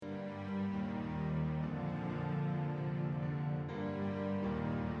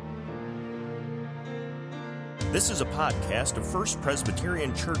This is a podcast of First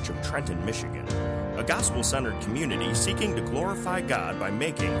Presbyterian Church of Trenton, Michigan, a gospel-centered community seeking to glorify God by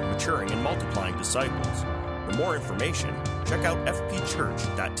making, maturing, and multiplying disciples. For more information, check out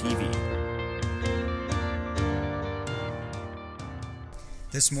fpchurch.tv.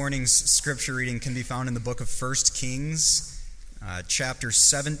 This morning's scripture reading can be found in the book of 1 Kings, chapter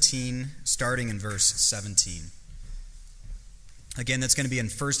 17, starting in verse 17. Again, that's going to be in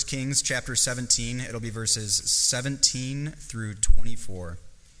 1 Kings chapter 17. It'll be verses 17 through 24.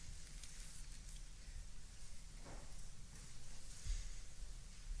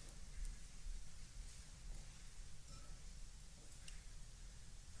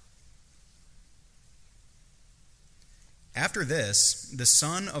 After this, the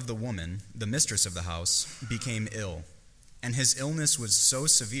son of the woman, the mistress of the house, became ill, and his illness was so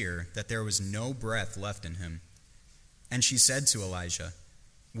severe that there was no breath left in him. And she said to Elijah,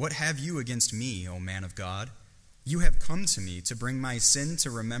 "What have you against me, O man of God? You have come to me to bring my sin to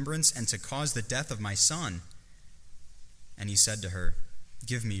remembrance and to cause the death of my son." And he said to her,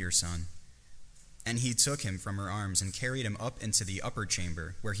 "Give me your son." And he took him from her arms and carried him up into the upper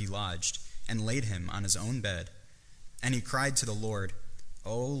chamber where he lodged, and laid him on his own bed. And he cried to the Lord,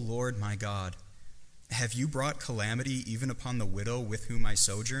 "O Lord my God, have you brought calamity even upon the widow with whom I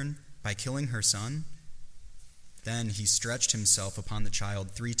sojourn, by killing her son?" Then he stretched himself upon the child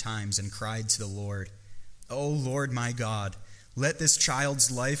 3 times and cried to the Lord, "O Lord my God, let this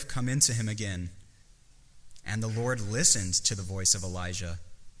child's life come into him again." And the Lord listened to the voice of Elijah,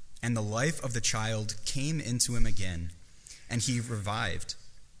 and the life of the child came into him again, and he revived.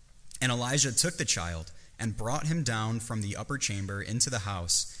 And Elijah took the child and brought him down from the upper chamber into the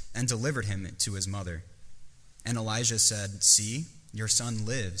house and delivered him to his mother. And Elijah said, "See, your son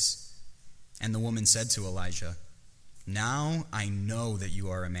lives." And the woman said to Elijah, "Now I know that you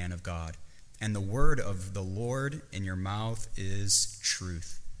are a man of God, and the word of the Lord in your mouth is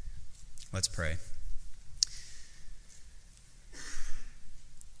truth." Let's pray.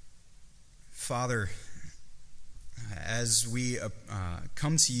 Father, as we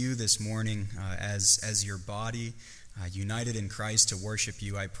come to you this morning as your body, united in Christ to worship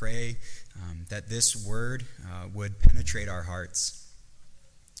you, I pray that this word would penetrate our hearts.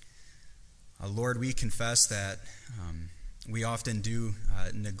 Lord, we confess that we often do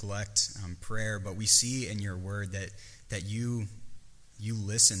neglect prayer, but we see in your word that you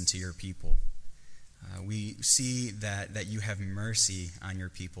listen to your people. We see that you have mercy on your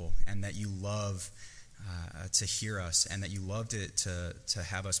people, and that you love to hear us, and that you love to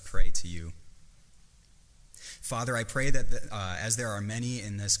have us pray to you. Father, I pray that as there are many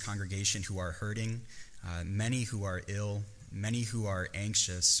in this congregation who are hurting, many who are ill, many who are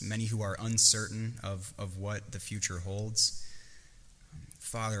anxious, many who are uncertain of what the future holds,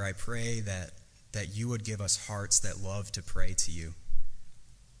 Father, I pray that you would give us hearts that love to pray to you.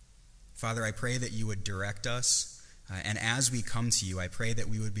 Father, I pray that you would direct us, and as we come to you, I pray that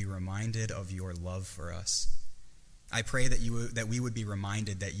we would be reminded of your love for us. I pray that we would be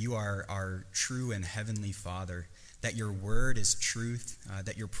reminded that you are our true and heavenly Father, that your word is truth,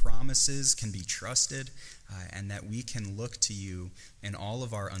 that your promises can be trusted, and that we can look to you in all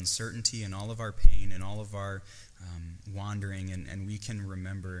of our uncertainty and all of our pain and all of our wandering, and we can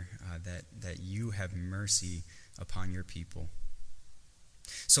remember that you have mercy upon your people.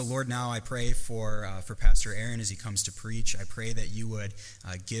 So, Lord, now I pray for Pastor Aaron as he comes to preach. I pray that you would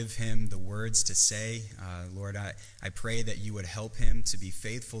give him the words to say. Lord, I pray that you would help him to be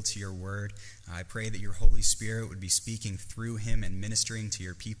faithful to your word. I pray that your Holy Spirit would be speaking through him and ministering to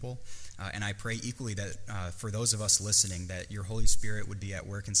your people. And I pray equally that for those of us listening, that your Holy Spirit would be at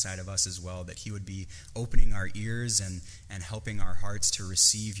work inside of us as well, that he would be opening our ears and helping our hearts to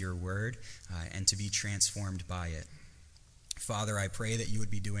receive your word and to be transformed by it. Father, I pray that you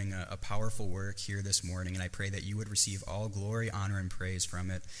would be doing a powerful work here this morning, and I pray that you would receive all glory, honor, and praise from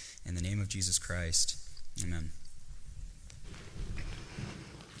it. In the name of Jesus Christ, amen.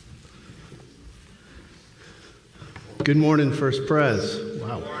 Good morning, First Pres.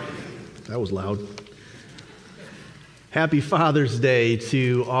 Wow, that was loud. Happy Father's Day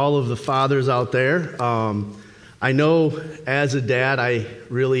to all of the fathers out there. I know as a dad, I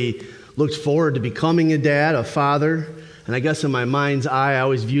really looked forward to becoming a dad, a father. And I guess in my mind's eye, I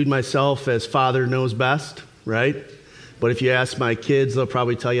always viewed myself as father knows best, right? But if you ask my kids, they'll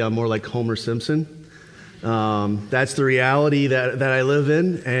probably tell you I'm more like Homer Simpson. That's the reality that I live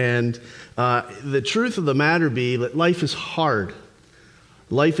in. And the truth of the matter be that life is hard.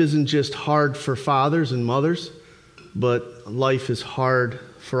 Life isn't just hard for fathers and mothers, but life is hard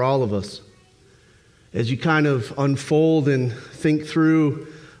for all of us. As you kind of unfold and think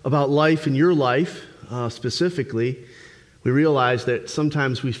through about life in your life, specifically, we realize that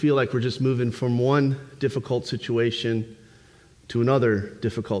sometimes we feel like we're just moving from one difficult situation to another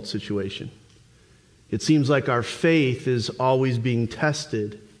difficult situation. It seems like our faith is always being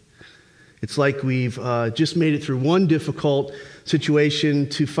tested. It's like we've just made it through one difficult situation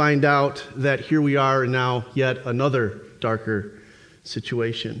to find out that here we are and now yet another darker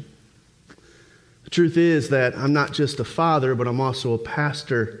situation. The truth is that I'm not just a father, but I'm also a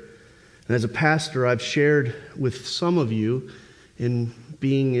pastor. And as a pastor, I've shared with some of you in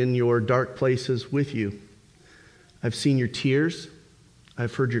being in your dark places with you. I've seen your tears.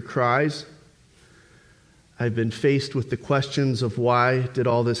 I've heard your cries. I've been faced with the questions of why did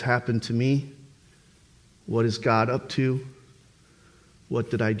all this happen to me? What is God up to?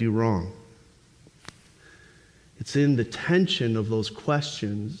 What did I do wrong? It's in the tension of those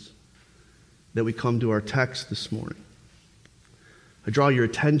questions that we come to our text this morning. I draw your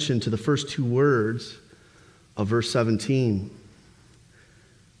attention to the first two words of verse 17.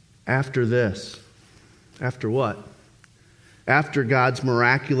 After this. After what? After God's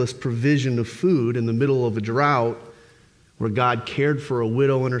miraculous provision of food in the middle of a drought where God cared for a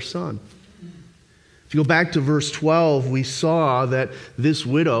widow and her son. If you go back to verse 12, we saw that this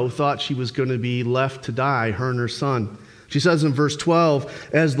widow thought she was going to be left to die, her and her son. She says in verse 12,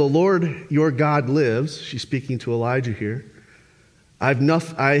 as the Lord your God lives, she's speaking to Elijah here, I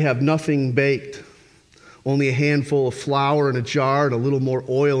have nothing baked, only a handful of flour in a jar and a little more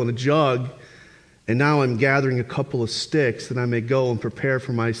oil in a jug. And now I'm gathering a couple of sticks that I may go and prepare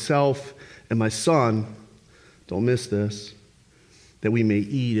for myself and my son, don't miss this, that we may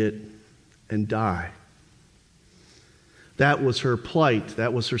eat it and die. That was her plight.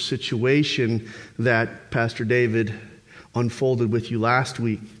 That was her situation that Pastor David unfolded with you last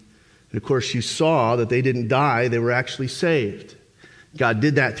week. And of course, you saw that they didn't die, they were actually saved. God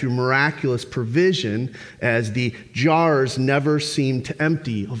did that through miraculous provision as the jars never seemed to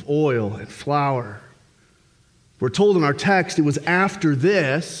empty of oil and flour. We're told in our text it was after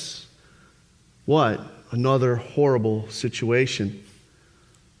this, what? Another horrible situation.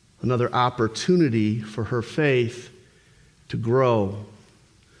 Another opportunity for her faith to grow.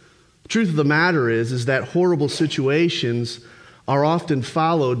 The truth of the matter is that horrible situations are often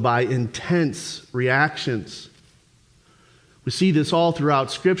followed by intense reactions. We see this all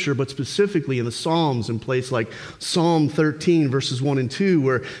throughout Scripture, but specifically in the Psalms, in places like Psalm 13, verses 1 and 2,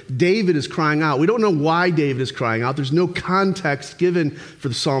 where David is crying out. We don't know why David is crying out. There's no context given for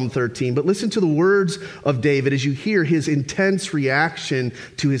the Psalm 13, but listen to the words of David as you hear his intense reaction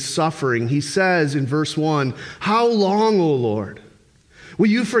to his suffering. He says in verse 1, "How long, O Lord, will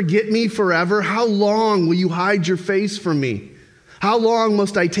you forget me forever? How long will you hide your face from me? How long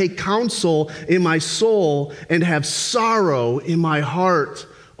must I take counsel in my soul and have sorrow in my heart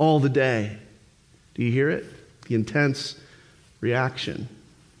all the day?" Do you hear it? The intense reaction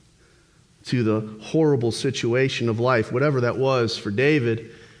to the horrible situation of life, whatever that was for David.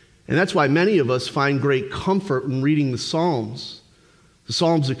 And that's why many of us find great comfort in reading the Psalms. The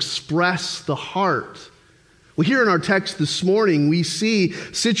Psalms express the heart. Well, here in our text this morning, we see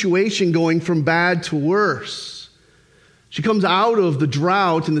situation going from bad to worse. She comes out of the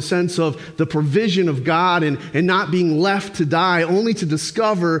drought in the sense of the provision of God and not being left to die, only to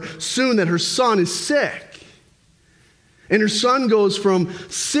discover soon that her son is sick. And her son goes from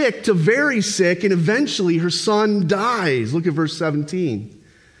sick to very sick, and eventually her son dies. Look at verse 17.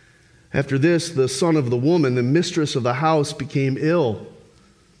 After this, the son of the woman, the mistress of the house, became ill.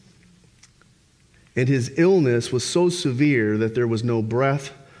 And his illness was so severe that there was no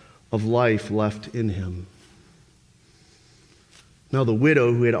breath of life left in him. Now the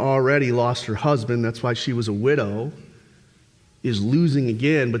widow who had already lost her husband, that's why she was a widow, is losing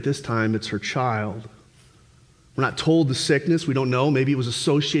again, but this time it's her child. We're not told the sickness. We don't know. Maybe it was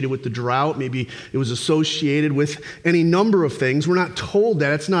associated with the drought. Maybe it was associated with any number of things. We're not told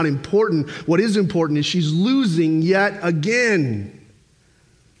that. It's not important. What is important is she's losing yet again.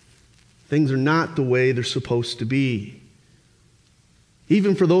 Things are not the way they're supposed to be.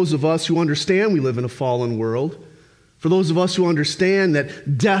 Even for those of us who understand we live in a fallen world, for those of us who understand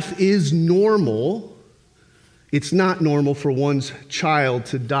that death is normal, it's not normal for one's child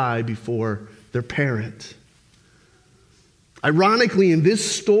to die before their parent. Ironically, in this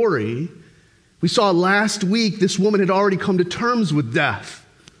story, we saw last week this woman had already come to terms with death.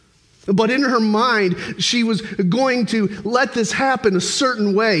 But in her mind, she was going to let this happen a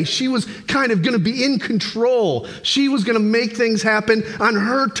certain way. She was kind of going to be in control. She was going to make things happen on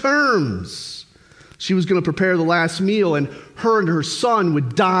her terms. She was going to prepare the last meal, and her son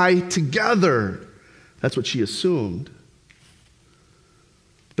would die together. That's what she assumed.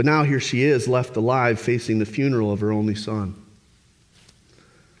 But now here she is, left alive, facing the funeral of her only son.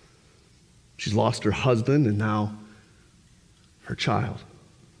 She's lost her husband and now her child.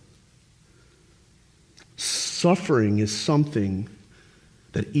 Suffering is something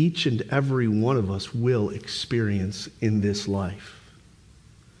that each and every one of us will experience in this life.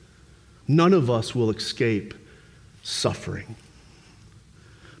 None of us will escape suffering.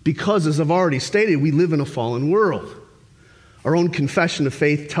 Because, as I've already stated, we live in a fallen world. Our own confession of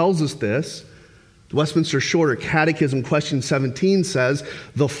faith tells us this. The Westminster Shorter Catechism, question 17 says,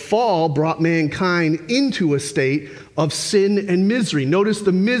 the fall brought mankind into a state of sin and misery. Notice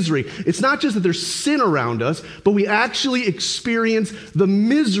the misery. It's not just that there's sin around us, but we actually experience the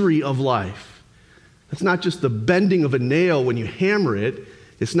misery of life. It's not just the bending of a nail when you hammer it.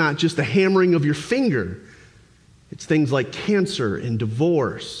 It's not just the hammering of your finger. It's things like cancer and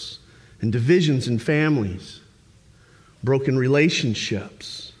divorce and divisions in families, broken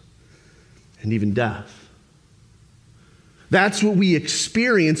relationships, and even death. That's what we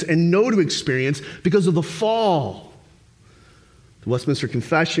experience and know to experience because of the fall. The Westminster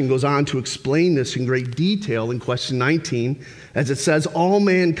Confession goes on to explain this in great detail in question 19, as it says, all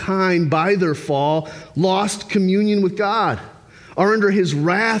mankind by their fall lost communion with God, are under his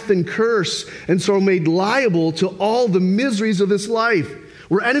wrath and curse, and so are made liable to all the miseries of this life.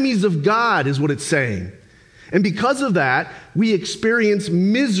 We're enemies of God, is what it's saying. And because of that, we experience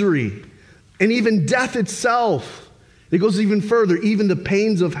misery and even death itself. It goes even further. Even the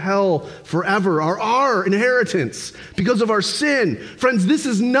pains of hell forever are our inheritance because of our sin. Friends, this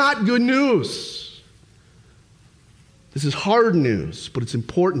is not good news. This is hard news, but it's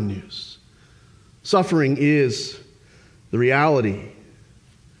important news. Suffering is the reality.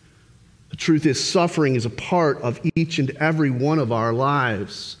 The truth is, suffering is a part of each and every one of our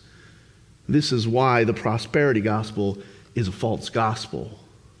lives. This is why the prosperity gospel is a false gospel.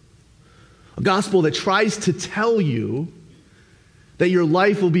 A gospel that tries to tell you that your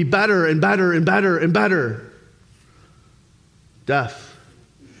life will be better and better and better and better. Death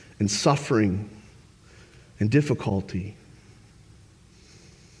and suffering and difficulty.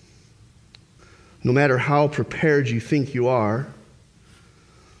 No matter how prepared you think you are,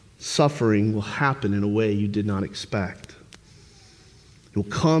 suffering will happen in a way you did not expect. It will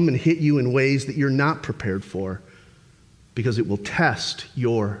come and hit you in ways that you're not prepared for because it will test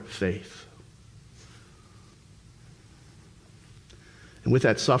your faith. And with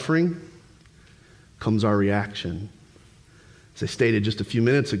that suffering comes our reaction. As I stated just a few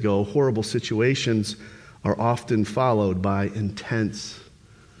minutes ago, horrible situations are often followed by intense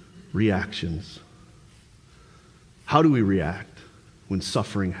reactions. How do we react when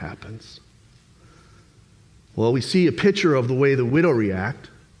suffering happens? Well, we see a picture of the way the widow reacts.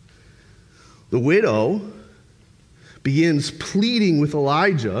 The widow begins pleading with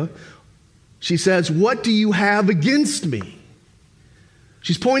Elijah. She says, "What do you have against me?"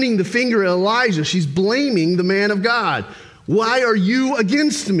 She's pointing the finger at Elijah. She's blaming the man of God. Why are you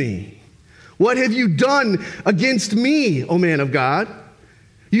against me? What have you done against me, O man of God?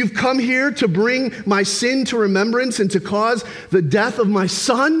 You've come here to bring my sin to remembrance and to cause the death of my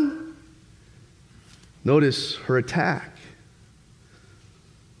son? Notice her attack.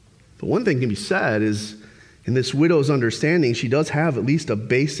 But one thing can be said is, in this widow's understanding, she does have at least a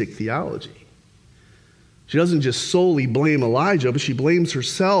basic theology. She doesn't just solely blame Elijah, but she blames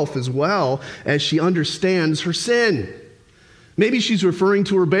herself as well as she understands her sin. Maybe she's referring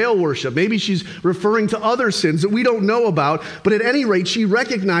to her Baal worship. Maybe she's referring to other sins that we don't know about. But at any rate, she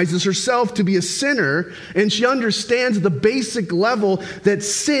recognizes herself to be a sinner, and she understands at the basic level that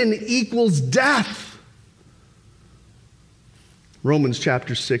sin equals death. Romans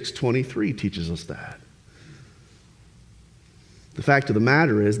chapter 6:23 teaches us that. The fact of the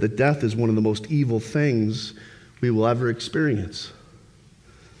matter is that death is one of the most evil things we will ever experience.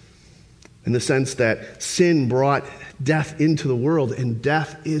 In the sense that sin brought death into the world, and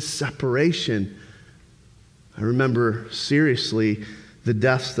death is separation. I remember seriously the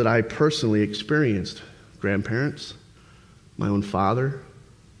deaths that I personally experienced. Grandparents, my own father.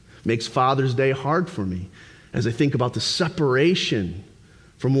 Makes Father's Day hard for me as I think about the separation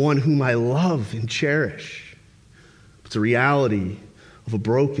from one whom I love and cherish. It's a reality of a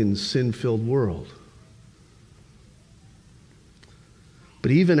broken, sin-filled world.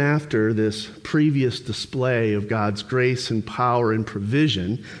 But even after this previous display of God's grace and power and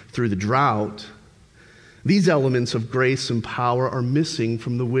provision through the drought, these elements of grace and power are missing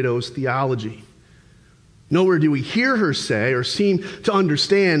from the widow's theology. Nowhere do we hear her say or seem to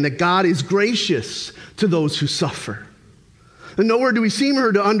understand that God is gracious to those who suffer. And nowhere do we seem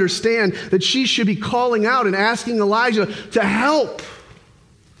her to understand that she should be calling out and asking Elijah to help.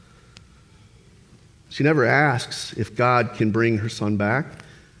 She never asks if God can bring her son back.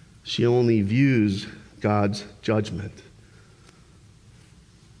 She only views God's judgment.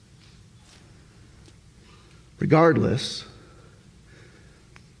 Regardless,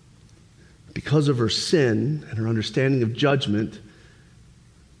 because of her sin and her understanding of judgment,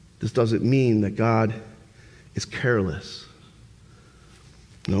 this doesn't mean that God is careless.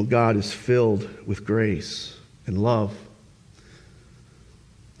 No, God is filled with grace and love.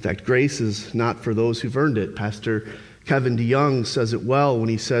 In fact, grace is not for those who've earned it. Pastor Kevin DeYoung says it well when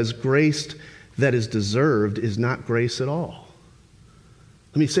he says, grace that is deserved is not grace at all.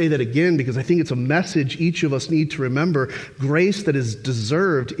 Let me say that again because I think it's a message each of us need to remember. Grace that is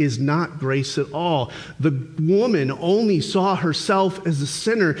deserved is not grace at all. The woman only saw herself as a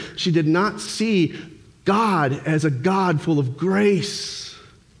sinner. She did not see God as a God full of grace.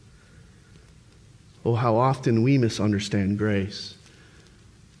 Oh, how often we misunderstand grace.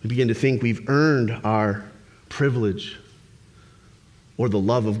 We begin to think we've earned our privilege or the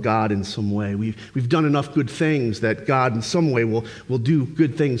love of God in some way. We've done enough good things that God in some way will do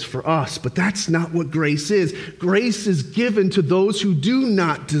good things for us. But that's not what grace is. Grace is given to those who do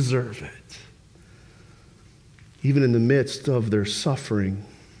not deserve it, even in the midst of their suffering.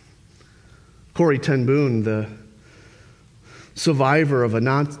 Corrie ten Boom, the survivor of a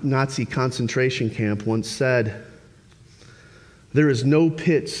Nazi concentration camp, once said, "There is no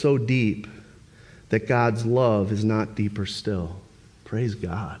pit so deep that God's love is not deeper still." Praise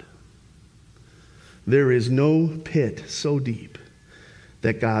God. There is no pit so deep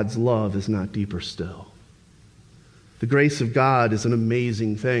that God's love is not deeper still. The grace of God is an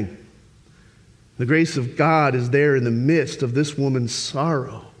amazing thing. The grace of God is there in the midst of this woman's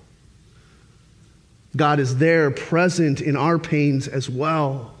sorrow. God is there present in our pains as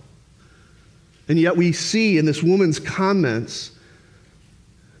well. And yet we see in this woman's comments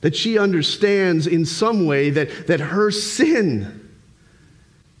that she understands in some way that her sin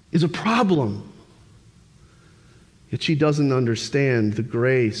is a problem. Yet she doesn't understand the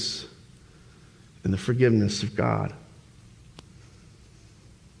grace and the forgiveness of God.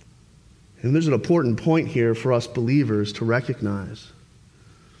 And there's an important point here for us believers to recognize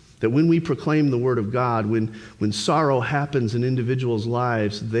that when we proclaim the word of God, when sorrow happens in individuals'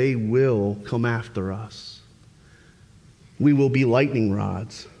 lives, they will come after us. We will be lightning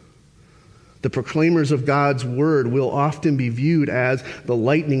rods. The proclaimers of God's word will often be viewed as the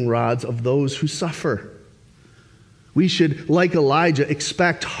lightning rods of those who suffer. We should, like Elijah,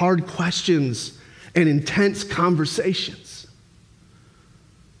 expect hard questions and intense conversations.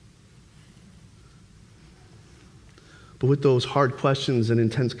 But with those hard questions and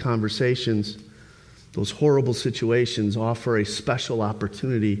intense conversations, those horrible situations offer a special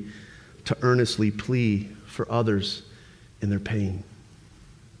opportunity to earnestly plead for others in their pain.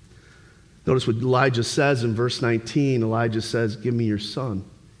 Notice what Elijah says in verse 19. Elijah says, "Give me your son."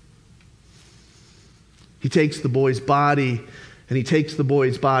 He takes the boy's body, and he takes the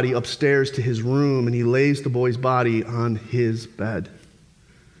boy's body upstairs to his room, and he lays the boy's body on his bed.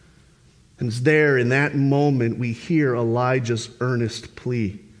 And it's there in that moment we hear Elijah's earnest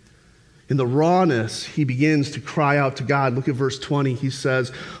plea. In the rawness, he begins to cry out to God. Look at verse 20. He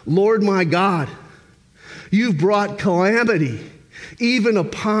says, "Lord my God, you've brought calamity even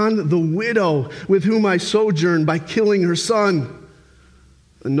upon the widow with whom I sojourn by killing her son."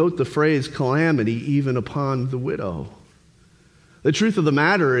 And note the phrase calamity even upon the widow. The truth of the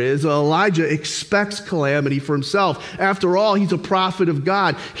matter is Elijah expects calamity for himself. After all, he's a prophet of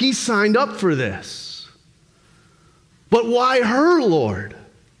God. He signed up for this. But why her, Lord,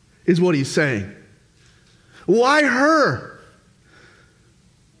 is what he's saying. Why her?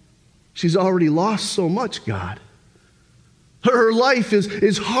 She's already lost so much, God. Her life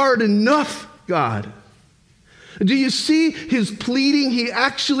is hard enough, God. Do you see his pleading? He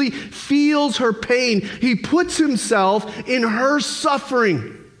actually feels her pain. He puts himself in her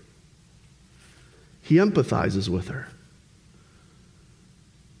suffering. He empathizes with her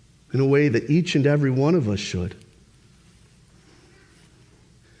in a way that each and every one of us should.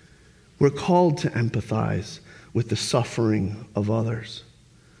 We're called to empathize with the suffering of others.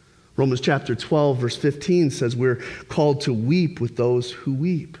 Romans chapter 12, verse 15 says we're called to weep with those who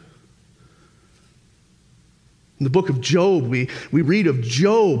weep. In the book of Job, we read of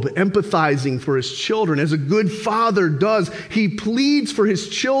Job empathizing for his children. As a good father does, he pleads for his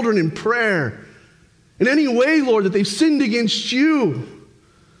children in prayer. In any way, Lord, that they've sinned against you,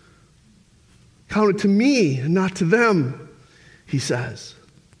 count it to me and not to them, he says.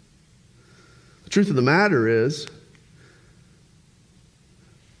 The truth of the matter is,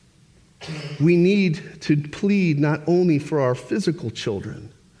 we need to plead not only for our physical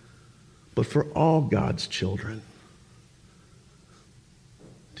children, but for all God's children.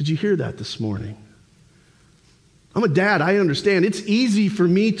 Did you hear that this morning? I'm a dad, I understand. It's easy for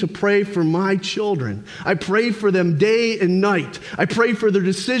me to pray for my children. I pray for them day and night. I pray for their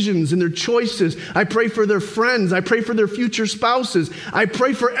decisions and their choices. I pray for their friends. I pray for their future spouses. I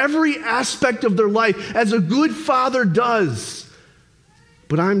pray for every aspect of their life as a good father does.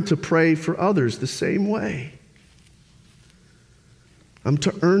 But I'm to pray for others the same way. I'm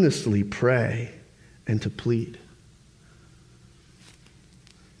to earnestly pray and to plead.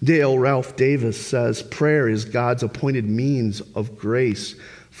 Dale Ralph Davis says, prayer is God's appointed means of grace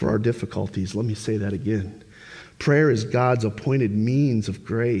for our difficulties. Let me say that again. Prayer is God's appointed means of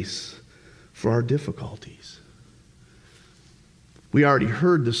grace for our difficulties. We already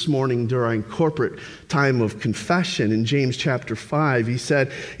heard this morning during corporate time of confession in James chapter 5. He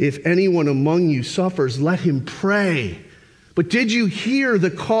said, if anyone among you suffers, let him pray. But did you hear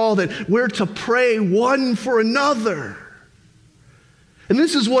the call that we're to pray one for another? And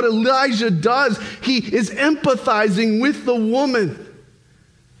this is what Elijah does. He is empathizing with the woman.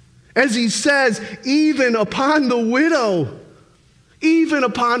 As he says, even upon the widow, even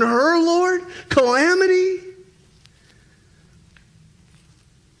upon her, Lord, calamity.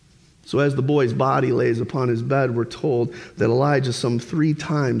 So as the boy's body lays upon his bed, we're told that Elijah some 3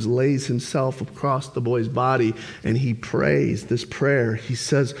 times lays himself across the boy's body and he prays this prayer. He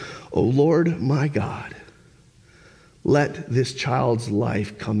says, O Lord, my God, let this child's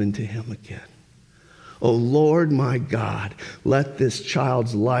life come into him again. O Lord, my God, let this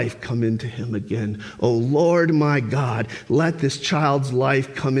child's life come into him again. O Lord, my God, let this child's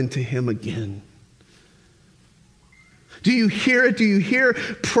life come into him again. Do you hear it? Do you hear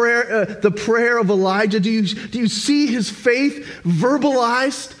the prayer of Elijah? Do you see his faith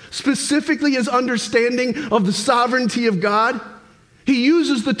verbalized, specifically his understanding of the sovereignty of God? He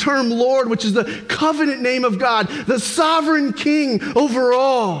uses the term Lord, which is the covenant name of God, the sovereign king over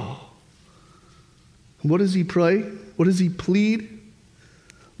all. What does he pray? What does he plead?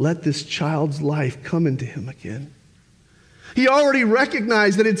 Let this child's life come into him again. He already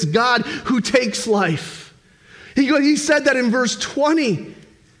recognized that it's God who takes life. He said that in verse 20.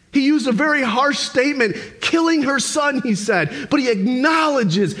 He used a very harsh statement, killing her son, he said, but he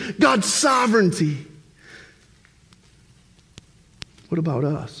acknowledges God's sovereignty. What about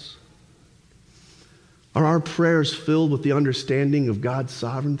us? Are our prayers filled with the understanding of God's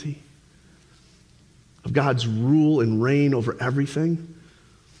sovereignty? Of God's rule and reign over everything?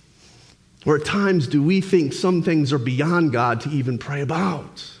 Or at times do we think some things are beyond God to even pray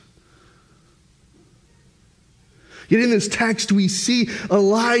about? Yet in this text we see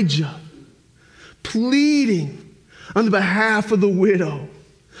Elijah pleading on the behalf of the widow.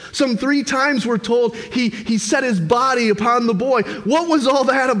 Some 3 times we're told he set his body upon the boy. What was all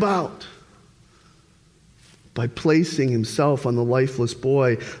that about? By placing himself on the lifeless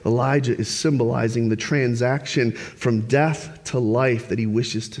boy, Elijah is symbolizing the transaction from death to life that he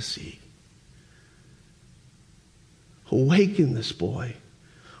wishes to see. Awaken this boy.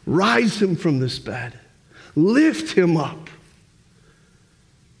 Rise him from this bed. Lift him up.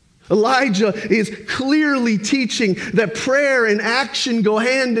 Elijah is clearly teaching that prayer and action go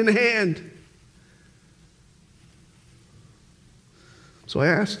hand in hand. So I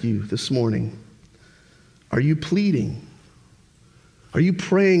ask you this morning, are you pleading? Are you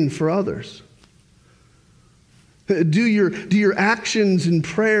praying for others? Do your actions and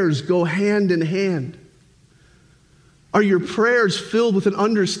prayers go hand in hand? Are your prayers filled with an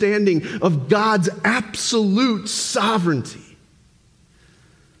understanding of God's absolute sovereignty?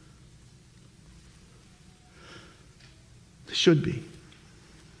 They should be.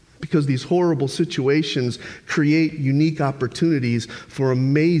 Because these horrible situations create unique opportunities for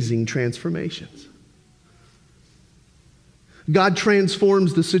amazing transformations. God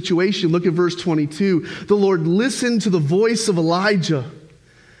transforms the situation. Look at verse 22. The Lord listened to the voice of Elijah,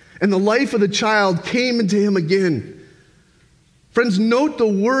 and the life of the child came into him again. Friends, note the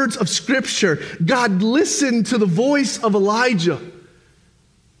words of Scripture. God listened to the voice of Elijah.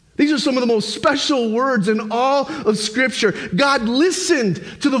 These are some of the most special words in all of Scripture. God listened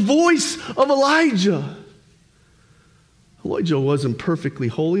to the voice of Elijah. Elijah wasn't perfectly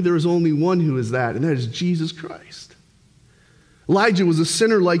holy. There is only one who is that, and that is Jesus Christ. Elijah was a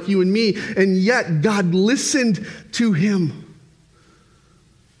sinner like you and me, and yet God listened to him.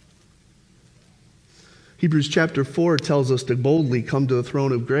 Hebrews chapter 4 tells us to boldly come to the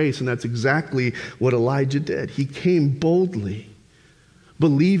throne of grace, and that's exactly what Elijah did. He came boldly,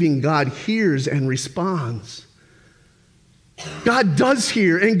 believing God hears and responds. God does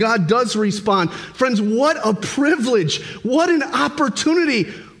hear and God does respond. Friends, what a privilege, what an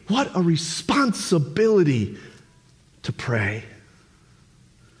opportunity, What a responsibility to pray.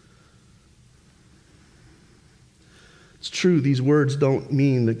 It's true, these words don't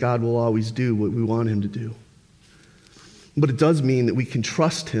mean that God will always do what we want him to do. But it does mean that we can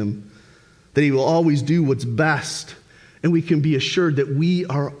trust him, that he will always do what's best, and we can be assured that we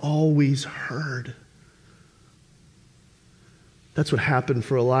are always heard. That's what happened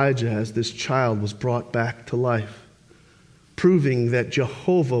for Elijah as this child was brought back to life, proving that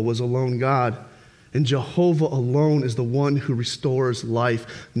Jehovah was alone God, and Jehovah alone is the one who restores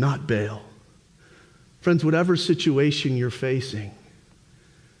life, not Baal. Friends, whatever situation you're facing,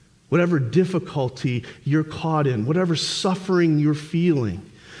 whatever difficulty you're caught in, whatever suffering you're feeling,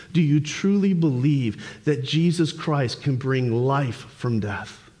 do you truly believe that Jesus Christ can bring life from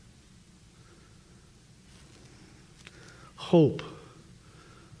death? Hope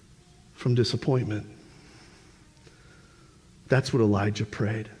from disappointment. That's what Elijah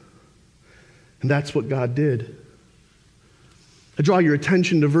prayed. And that's what God did. I draw your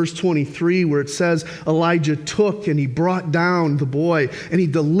attention to verse 23 where it says, Elijah took and he brought down the boy and he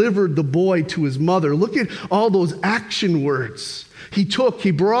delivered the boy to his mother. Look at all those action words. He took,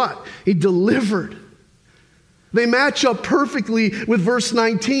 he brought, he delivered. They match up perfectly with verse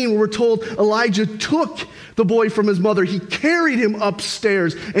 19 where we're told Elijah took the boy from his mother. He carried him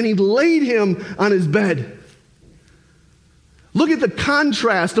upstairs and he laid him on his bed. Look at the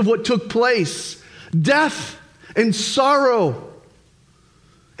contrast of what took place. Death and sorrow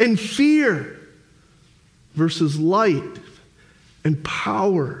and fear versus light and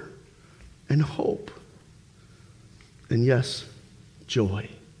power and hope. And yes, joy.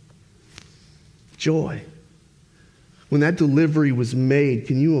 Joy. When that delivery was made,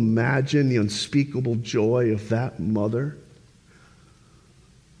 can you imagine the unspeakable joy of that mother?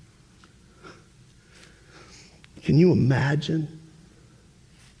 Can you imagine?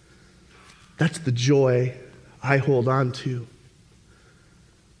 That's the joy I hold on to.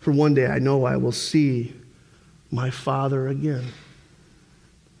 For one day I know I will see my Father again.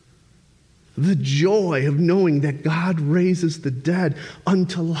 The joy of knowing that God raises the dead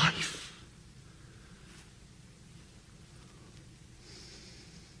unto life.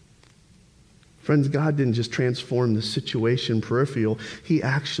 Friends, God didn't just transform the situation peripheral. He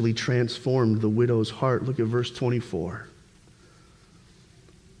actually transformed the widow's heart. Look at verse 24.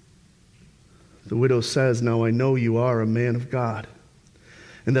 The widow says, "Now I know you are a man of God,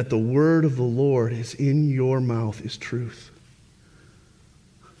 and that the word of the Lord is in your mouth is truth."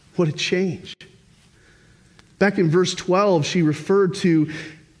 What a change. Back in verse 12, she referred to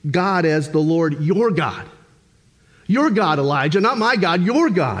God as the Lord, your God. Your God, Elijah, not my God, your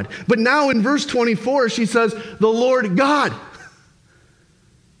God. But now in verse 24, she says, the Lord God.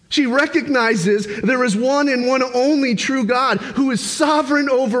 She recognizes there is one and one only true God who is sovereign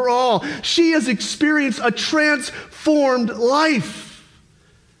over all. She has experienced a transformed life.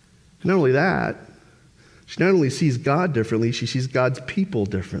 Not only that, she not only sees God differently, she sees God's people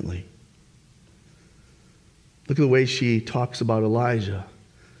differently. Look at the way she talks about Elijah.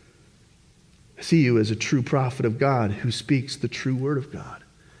 I see you as a true prophet of God who speaks the true word of God.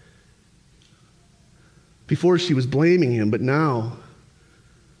 Before she was blaming him, but now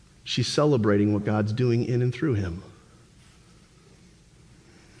she's celebrating what God's doing in and through him.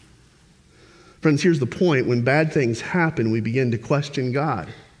 Friends, here's the point. When bad things happen, we begin to question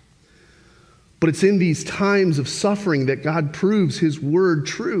God. But it's in these times of suffering that God proves his word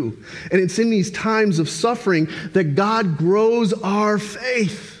true. And it's in these times of suffering that God grows our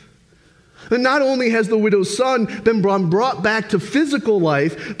faith. And not only has the widow's son been brought back to physical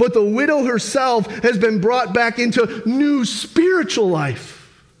life, but the widow herself has been brought back into new spiritual life.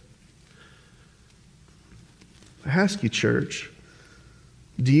 I ask you, church,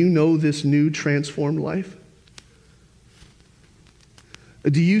 do you know this new transformed life?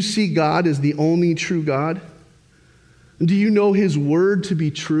 Do you see God as the only true God? Do you know his word to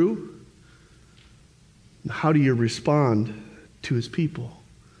be true? How do you respond to his people?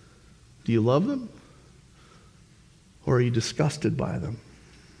 Do you love them? Or are you disgusted by them?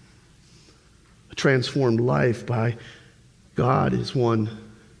 A transformed life by God is one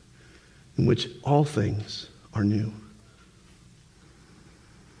in which all things are new.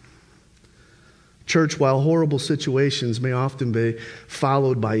 Church, while horrible situations may often be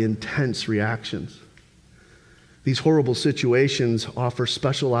followed by intense reactions, these horrible situations offer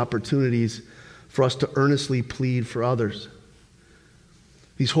special opportunities for us to earnestly plead for others.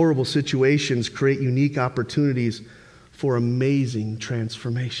 These horrible situations create unique opportunities for amazing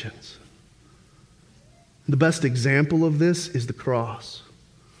transformations. The best example of this is the cross.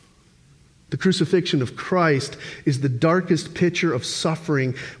 The crucifixion of Christ is the darkest picture of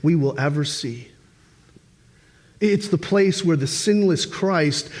suffering we will ever see. It's the place where the sinless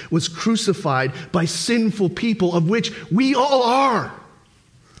Christ was crucified by sinful people, of which we all are.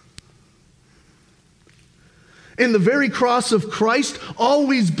 And the very cross of Christ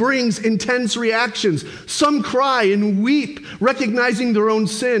always brings intense reactions. Some cry and weep, recognizing their own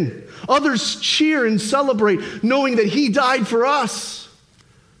sin. Others cheer and celebrate, knowing that he died for us.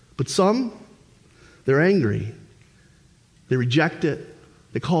 But some, they're angry. They reject it.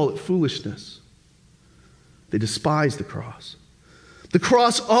 They call it foolishness. They despise the cross. The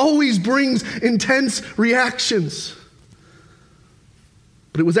cross always brings intense reactions.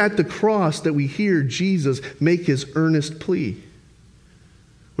 But it was at the cross that we hear Jesus make his earnest plea.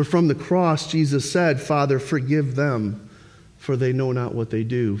 Where from the cross, Jesus said, "Father, forgive them, for they know not what they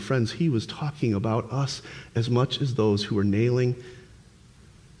do." Friends, he was talking about us as much as those who were nailing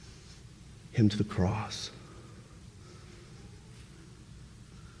him to the cross.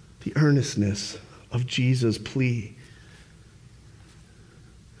 The earnestness of Jesus' plea.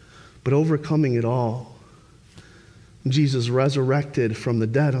 But overcoming it all, Jesus resurrected from the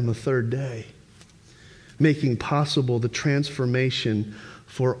dead on the third day, making possible the transformation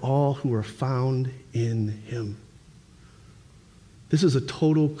for all who are found in him. This is a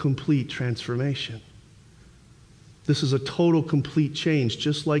total, complete transformation. This is a total, complete change,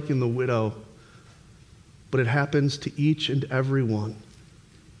 just like in the widow. But it happens to each and every one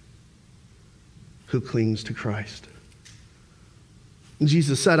who clings to Christ. And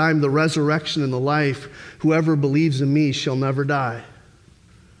Jesus said, "I am the resurrection and the life. Whoever believes in me shall never die."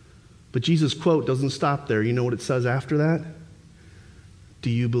 But Jesus' quote doesn't stop there. You know what it says after that?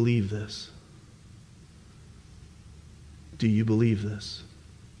 Do you believe this? Do you believe this?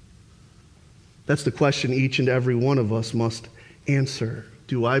 That's the question each and every one of us must answer.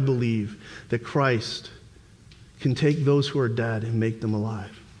 Do I believe that Christ can take those who are dead and make them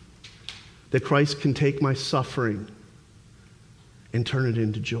alive? That Christ can take my suffering and turn it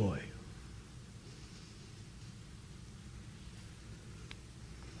into joy?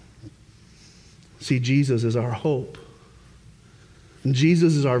 See, Jesus is our hope. And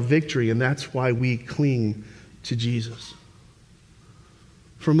Jesus is our victory, and that's why we cling to Jesus.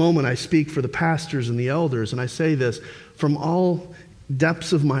 For a moment, I speak for the pastors and the elders, and I say this from all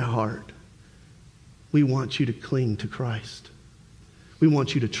depths of my heart. We want you to cling to Christ. We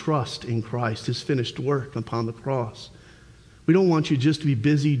want you to trust in Christ, his finished work upon the cross. We don't want you just to be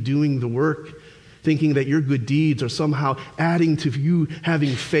busy doing the work, thinking that your good deeds are somehow adding to you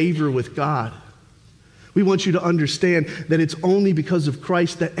having favor with God. We want you to understand that it's only because of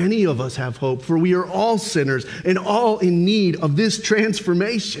Christ that any of us have hope, for we are all sinners and all in need of this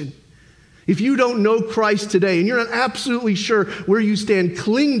transformation. If you don't know Christ today and you're not absolutely sure where you stand,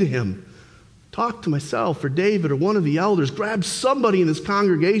 cling to him. Talk to myself or David or one of the elders. Grab somebody in this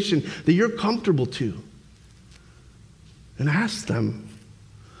congregation that you're comfortable to and ask them,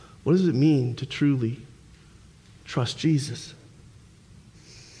 what does it mean to truly trust Jesus?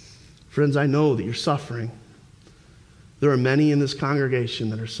 Friends, I know that you're suffering. There are many in this congregation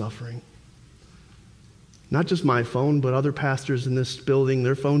that are suffering. Not just my phone, but other pastors in this building,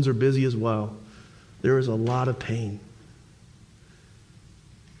 their phones are busy as well. There is a lot of pain.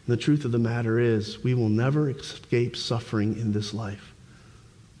 And the truth of the matter is, we will never escape suffering in this life.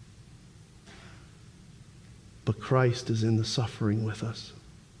 But Christ is in the suffering with us.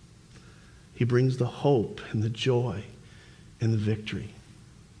 He brings the hope and the joy and the victory,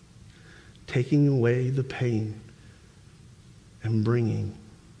 taking away the pain and bringing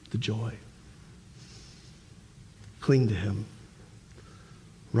the joy. Cling to him.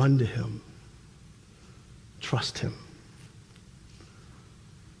 Run to him. Trust him.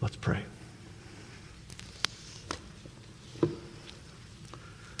 Let's pray.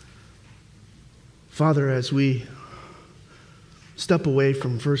 Father, as we step away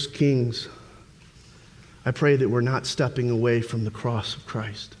from 1 Kings, I pray that we're not stepping away from the cross of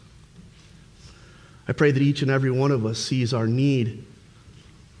Christ. I pray that each and every one of us sees our need,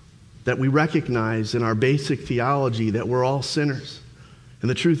 that we recognize in our basic theology that we're all sinners. And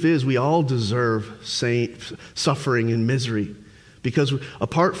the truth is, we all deserve suffering and misery, because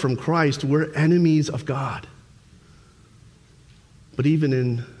apart from Christ, we're enemies of God. But even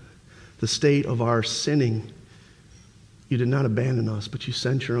in the state of our sinning, you did not abandon us, but you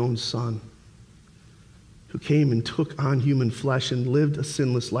sent your own Son, who came and took on human flesh and lived a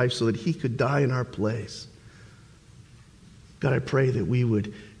sinless life so that he could die in our place. God, I pray that we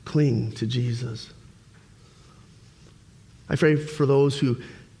would cling to Jesus. I pray for those who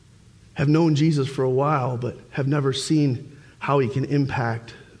have known Jesus for a while but have never seen how he can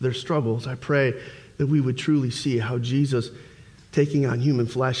impact their struggles. I pray that we would truly see how Jesus, taking on human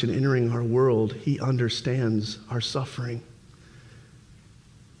flesh and entering our world, he understands our suffering.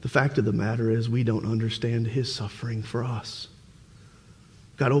 The fact of the matter is we don't understand his suffering for us.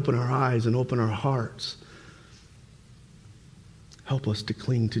 God, open our eyes and open our hearts. Help us to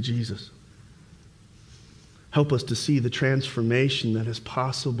cling to Jesus. Help us to see the transformation that is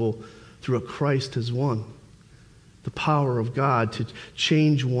possible through what Christ has won. The power of God to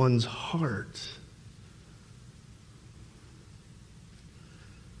change one's heart.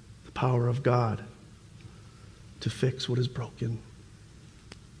 The power of God to fix what is broken.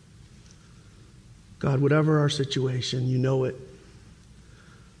 God, whatever our situation, you know it.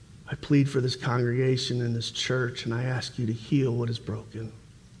 I plead for this congregation and this church, and I ask you to heal what is broken.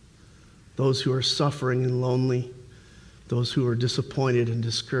 Those who are suffering and lonely, those who are disappointed and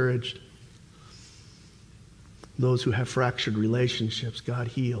discouraged, those who have fractured relationships, God,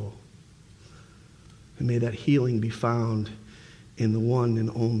 heal. And may that healing be found in the one and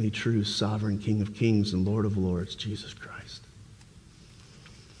only true sovereign King of Kings and Lord of Lords, Jesus Christ.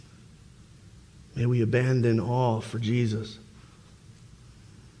 May we abandon all for Jesus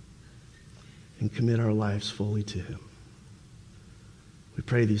and commit our lives fully to him. We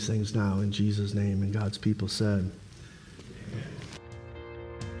pray these things now in Jesus' name, and God's people said, Amen.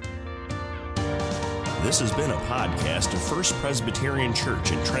 This has been a podcast of First Presbyterian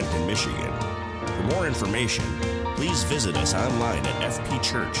Church in Trenton, Michigan. For more information, please visit us online at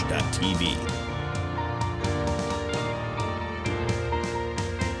fpchurch.tv.